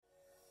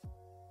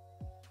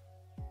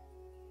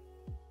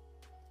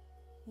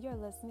You're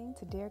listening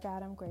to Dear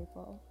God, I'm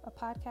Grateful, a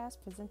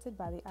podcast presented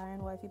by the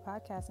Iron Wifey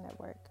Podcast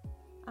Network.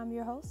 I'm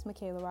your host,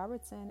 Michaela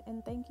Robertson,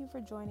 and thank you for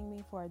joining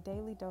me for a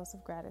daily dose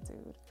of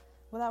gratitude.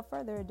 Without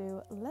further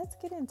ado, let's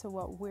get into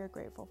what we're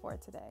grateful for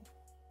today.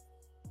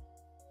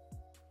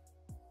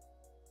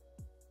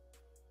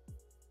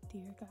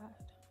 Dear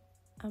God,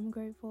 I'm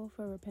grateful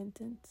for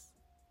repentance.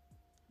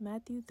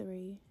 Matthew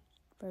 3,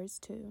 verse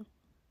 2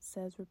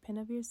 says, "Repent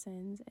of your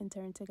sins and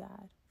turn to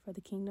God, for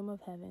the kingdom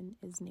of heaven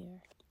is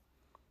near."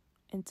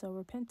 And so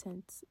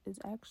repentance is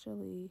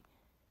actually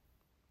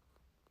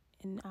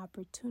an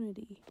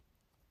opportunity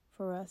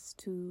for us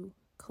to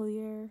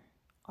clear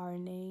our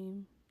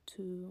name,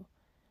 to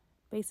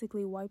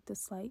basically wipe the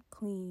slate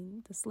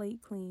clean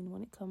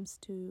when it comes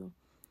to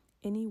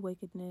any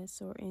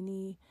wickedness or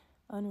any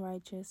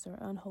unrighteous or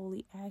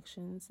unholy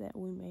actions that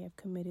we may have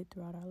committed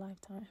throughout our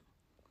lifetime.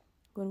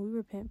 When we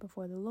repent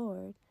before the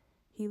Lord,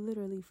 He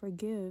literally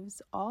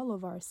forgives all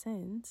of our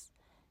sins,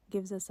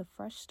 gives us a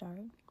fresh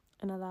start,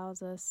 and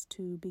allows us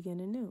to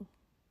begin anew,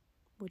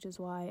 which is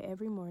why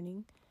every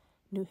morning,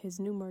 His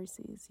new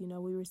mercies,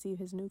 we receive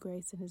His new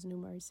grace and His new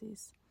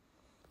mercies.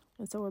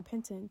 And so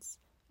repentance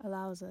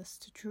allows us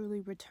to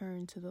truly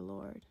return to the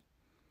Lord.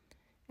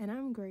 And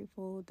I'm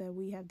grateful that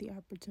we have the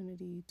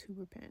opportunity to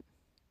repent.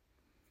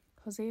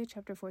 Hosea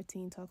chapter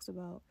 14 talks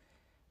about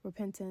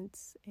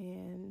repentance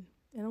and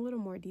in a little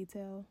more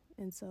detail.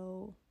 And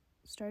so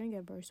starting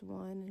at verse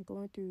 1 and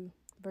going through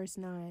verse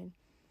 9,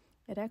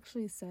 it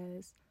actually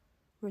says,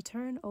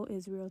 "Return, O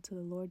Israel, to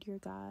the Lord your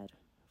God,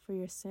 for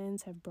your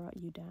sins have brought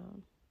you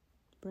down.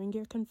 Bring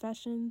your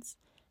confessions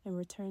and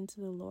return to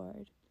the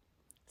Lord.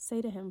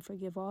 Say to Him,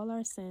 forgive all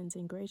our sins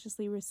and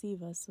graciously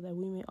receive us so that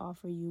we may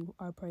offer you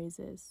our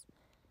praises.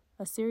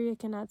 Assyria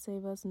cannot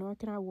save us, nor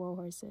can our war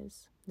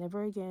horses.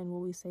 Never again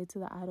will we say to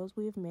the idols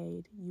we have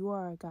made, you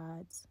are our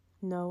gods.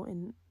 No,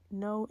 and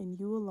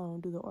you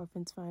alone do the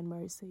orphans find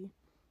mercy."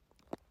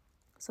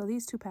 So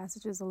these two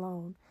passages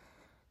alone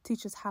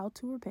teach us how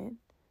to repent.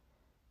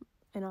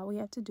 And all we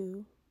have to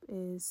do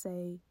is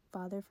say,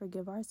 Father,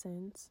 forgive our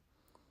sins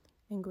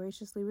and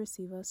graciously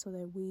receive us so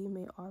that we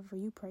may offer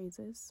you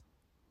praises.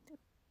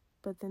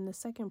 But then the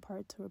second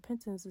part to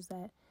repentance is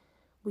that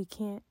we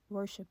can't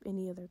worship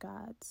any other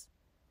gods.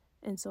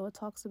 And so it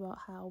talks about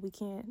how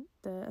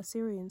the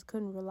Assyrians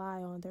couldn't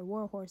rely on their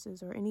war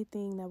horses or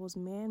anything that was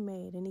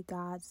man-made, any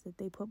gods that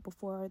they put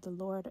before the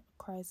Lord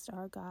Christ,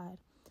 our God.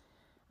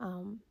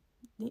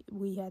 You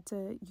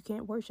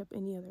can't worship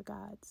any other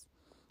gods.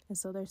 And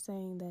so they're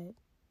saying that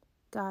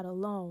God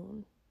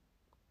alone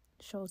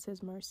shows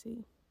His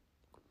mercy.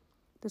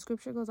 The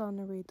scripture goes on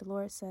to read, the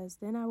Lord says,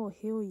 "Then I will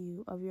heal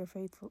you of your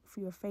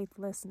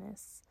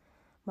faithlessness.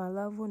 My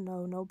love will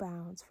know no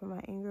bounds, for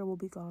my anger will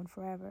be gone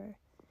forever.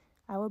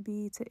 I will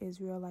be to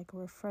Israel like a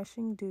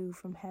refreshing dew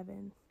from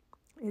heaven.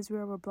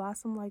 Israel will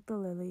blossom like the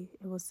lily.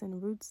 It will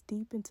send roots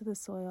deep into the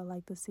soil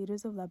like the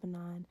cedars of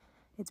Lebanon.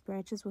 Its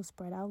branches will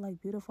spread out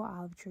like beautiful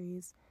olive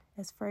trees,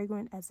 as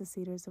fragrant as the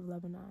cedars of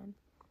Lebanon.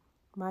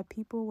 My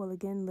people will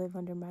again live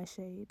under my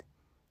shade.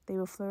 They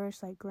will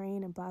flourish like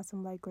grain and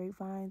blossom like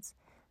grapevines.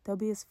 They'll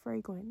be as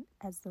fragrant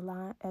as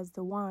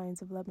the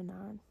wines of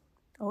Lebanon.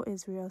 O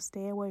Israel,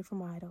 stay away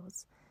from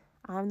idols.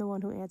 I am the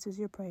one who answers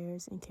your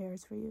prayers and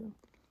cares for you."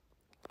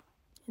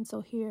 And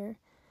so here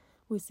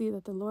we see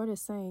that the Lord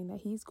is saying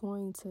that He's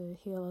going to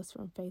heal us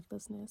from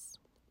faithlessness.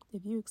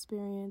 If you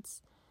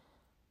experience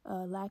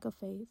a lack of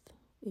faith,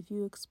 if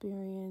you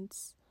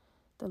experience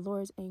the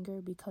Lord's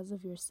anger because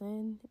of your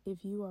sin,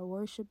 if you are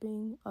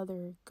worshiping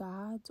other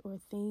gods or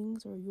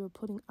things, or you are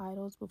putting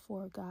idols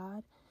before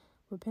God,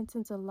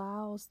 repentance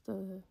allows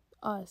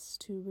us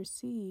to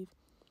receive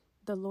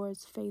the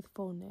Lord's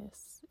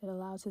faithfulness. It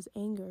allows His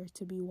anger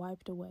to be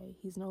wiped away.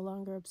 He's no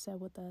longer upset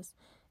with us.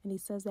 And He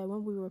says that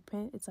when we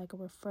repent, it's like a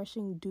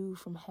refreshing dew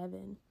from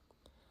heaven.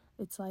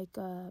 It's like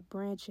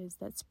branches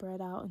that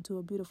spread out into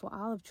a beautiful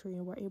olive tree,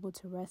 and we're able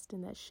to rest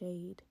in that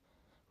shade.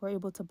 We're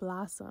able to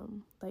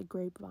blossom like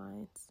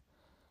grapevines.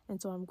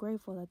 And so I'm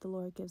grateful that the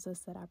Lord gives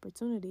us that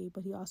opportunity,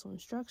 but He also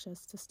instructs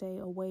us to stay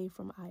away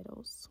from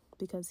idols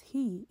because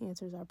He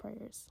answers our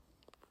prayers.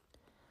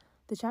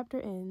 The chapter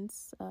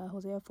ends,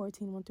 Hosea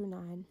 14, 1 through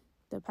 9.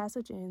 The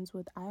passage ends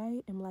with,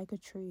 "I am like a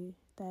tree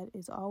that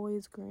is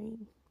always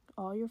green.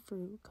 All your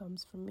fruit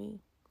comes from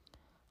me.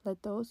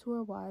 Let those who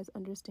are wise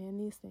understand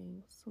these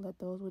things. Let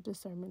those with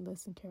discernment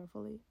listen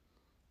carefully.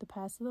 The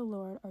paths of the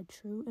Lord are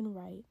true and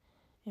right,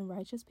 and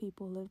righteous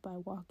people live by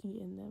walking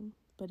in them.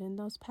 But in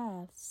those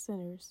paths,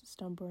 sinners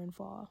stumble and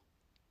fall."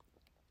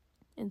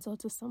 And so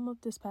to sum up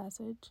this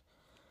passage,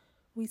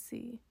 we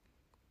see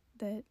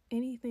that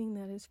anything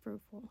that is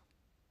fruitful,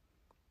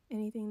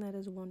 anything that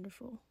is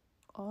wonderful,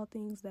 all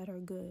things that are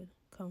good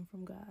come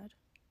from God.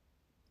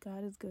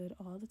 God is good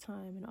all the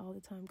time, and all the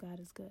time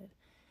God is good.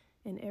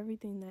 And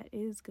everything that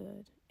is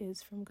good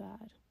is from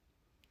God.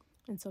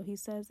 And so He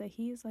says that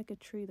He is like a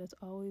tree that's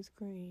always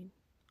green.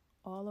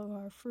 All of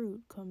our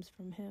fruit comes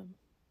from Him.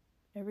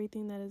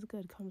 Everything that is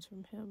good comes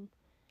from Him.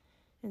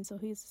 And so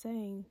He's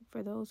saying,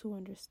 for those who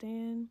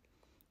understand,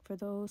 for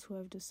those who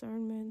have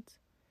discernment,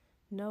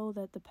 Know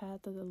that the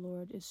path of the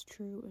Lord is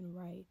true and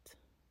right,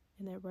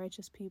 and that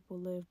righteous people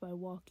live by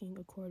walking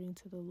according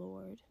to the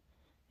Lord,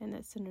 and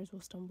that sinners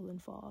will stumble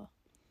and fall.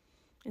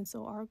 And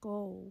so our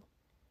goal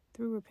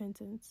through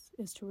repentance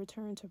is to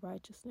return to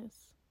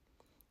righteousness,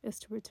 is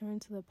to return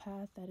to the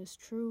path that is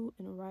true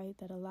and right,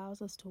 that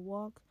allows us to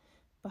walk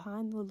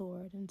behind the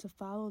Lord and to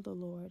follow the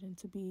Lord and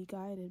to be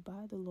guided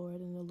by the Lord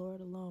and the Lord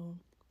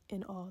alone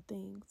in all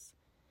things.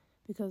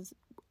 Because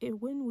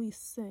when we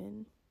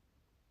sin,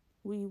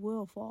 we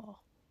will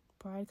fall.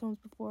 Pride comes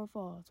before a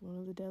fall. It's one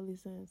of the deadly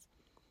sins.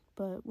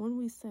 But when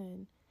we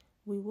sin,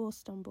 we will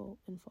stumble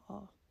and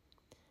fall.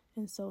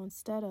 And so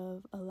instead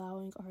of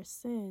allowing our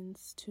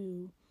sins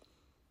to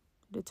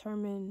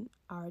determine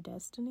our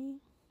destiny,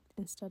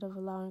 instead of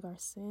allowing our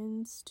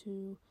sins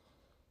to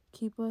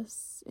keep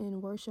us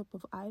in worship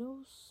of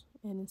idols,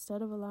 and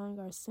instead of allowing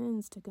our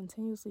sins to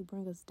continuously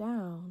bring us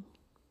down,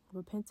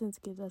 repentance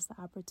gives us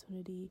the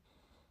opportunity,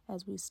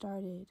 as we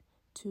started,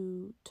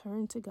 to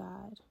turn to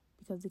God,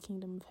 because the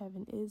kingdom of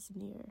heaven is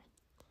near,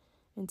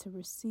 and to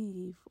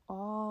receive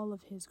all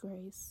of his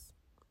grace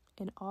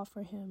and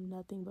offer him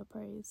nothing but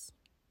praise.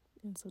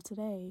 And so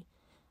today,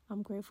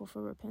 I'm grateful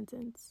for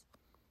repentance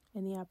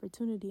and the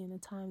opportunity and the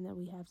time that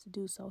we have to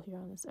do so here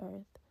on this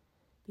earth,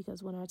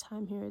 because when our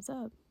time here is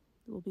up,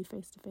 we'll be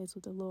face to face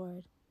with the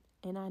Lord,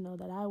 and I know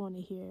that I want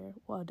to hear,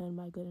 "Well done,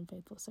 my good and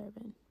faithful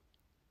servant."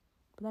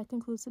 But that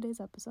concludes today's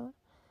episode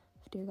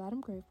of Dear God,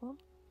 I'm Grateful,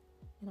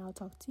 and I'll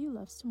talk to you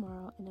loves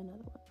tomorrow in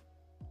another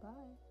one.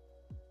 Bye.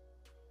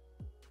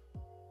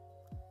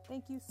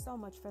 Thank you so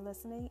much for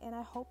listening, and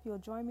I hope you'll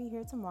join me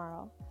here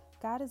tomorrow.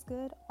 God is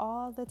good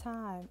all the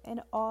time,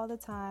 and all the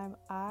time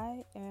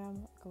I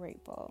am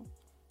grateful.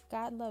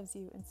 God loves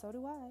you, and so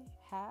do I.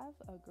 Have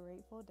a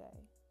grateful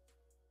day.